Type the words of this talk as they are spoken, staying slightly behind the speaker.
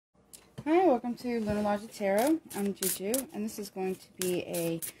Hi, welcome to Lunology Tarot. I'm Juju, and this is going to be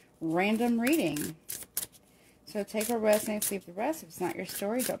a random reading. So take what resonates, leave the rest. If it's not your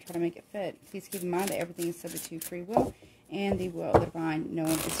story, don't try to make it fit. Please keep in mind that everything is subject to free will and the will of the divine. No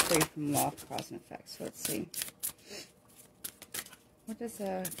one is free from law of cause and effect. So let's see. What does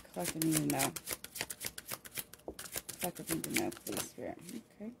a collective need to know? Collective need to know, please, Spirit.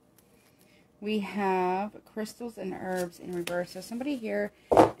 Okay. We have crystals and herbs in reverse. So somebody here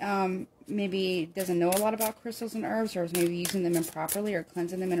maybe doesn't know a lot about crystals and herbs, or is maybe using them improperly or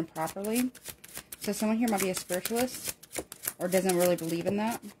cleansing them improperly. So someone here might be a spiritualist or doesn't really believe in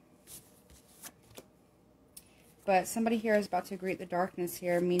that. But somebody here is about to greet the darkness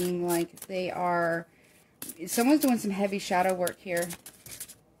here, meaning like they are... Someone's doing some heavy shadow work here.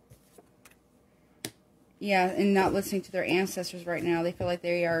 Yeah, and not listening to their ancestors right now. They feel like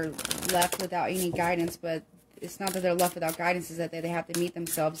they are left without any guidance, but it's not that they're left without guidance, it's that they have to meet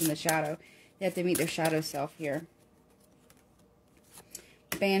themselves in the shadow. They have to meet their shadow self here.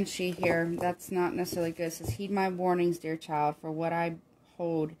 Banshee here, that's not necessarily good. It says, heed my warnings, dear child, for what I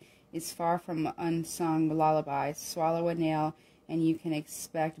hold is far from unsung lullabies. Swallow a nail, and you can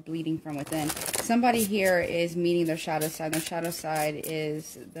expect bleeding from within. Somebody here is meeting their shadow side. Their shadow side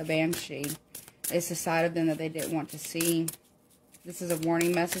is the Banshee. It's a side of them that they didn't want to see. This is a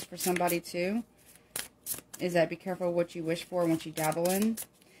warning message for somebody too. Is that be careful what you wish for and what you dabble in.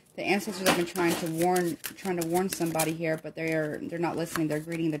 The ancestors have been trying to warn somebody here, but they're not listening. They're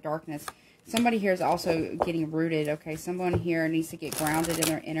greeting the darkness. Somebody here is also getting rooted. Okay, someone here needs to get grounded in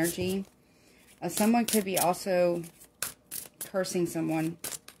their energy. Someone could be also cursing someone.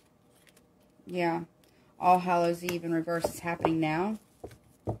 Yeah, All Hallows Eve in reverse is happening now.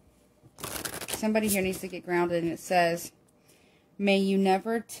 Somebody here needs to get grounded, and it says, may you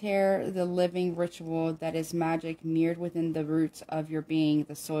never tear the living ritual that is magic mirrored within the roots of your being,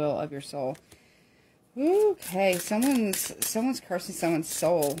 the soil of your soul. Okay, someone's cursing someone's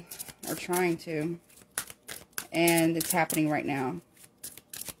soul, or trying to, and it's happening right now.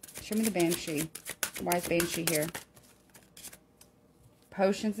 Show me the Banshee. Why is Banshee here?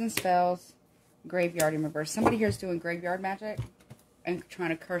 Potions and spells, graveyard in reverse. Somebody here is doing graveyard magic and trying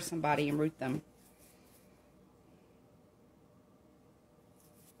to curse somebody and root them.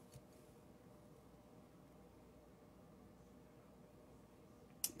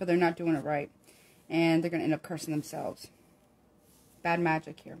 But they're not doing it right. And they're going to end up cursing themselves. Bad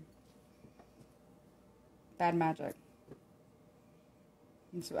magic here. Bad magic.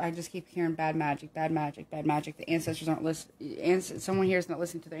 And so I just keep hearing bad magic, bad magic, bad magic. The ancestors aren't listening. Someone here is not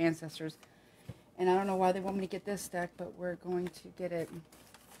listening to their ancestors. And I don't know why they want me to get this deck, but we're going to get it.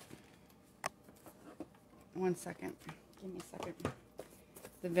 1 second. Give me a second.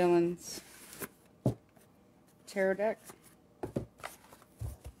 The Villains Tarot deck.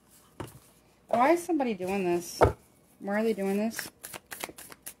 Why is somebody doing this? Why are they doing this?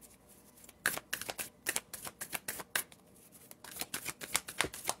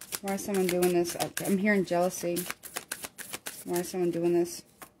 Why is someone doing this? I'm hearing jealousy. Why is someone doing this?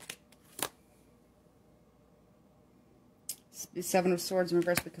 Seven of Swords in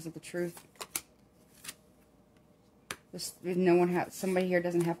reverse because of the truth. Somebody here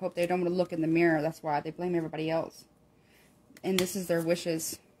doesn't have hope. They don't want to look in the mirror. That's why they blame everybody else. And this is their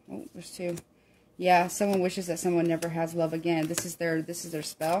wishes. Oh, there's two. Yeah, someone wishes that someone never has love again. This is their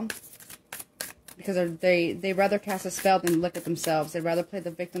spell. Because they rather cast a spell than look at themselves. They'd rather play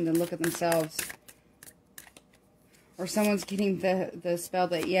the victim than look at themselves. Or someone's getting the spell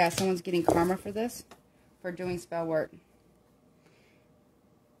that, yeah, someone's getting karma for this. For doing spell work.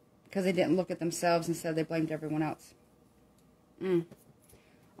 Because they didn't look at themselves, instead they blamed everyone else.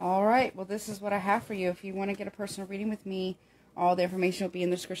 Alright, well this is what I have for you. If you want to get a personal reading with me, all the information will be in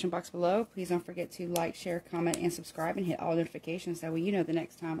the description box below. Please don't forget to like, share, comment, and subscribe, and hit all notifications. That way you know the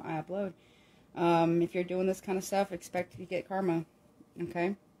next time I upload. If you're doing this kind of stuff, expect to get karma.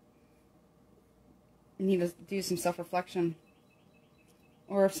 Okay? You need to do some self-reflection.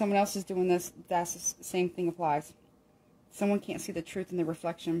 Or if someone else is doing this, that's the same thing applies. Someone can't see the truth in their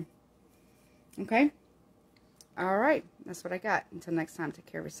reflection. Okay? Alright, that's what I got. Until next time, take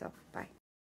care of yourself. Bye.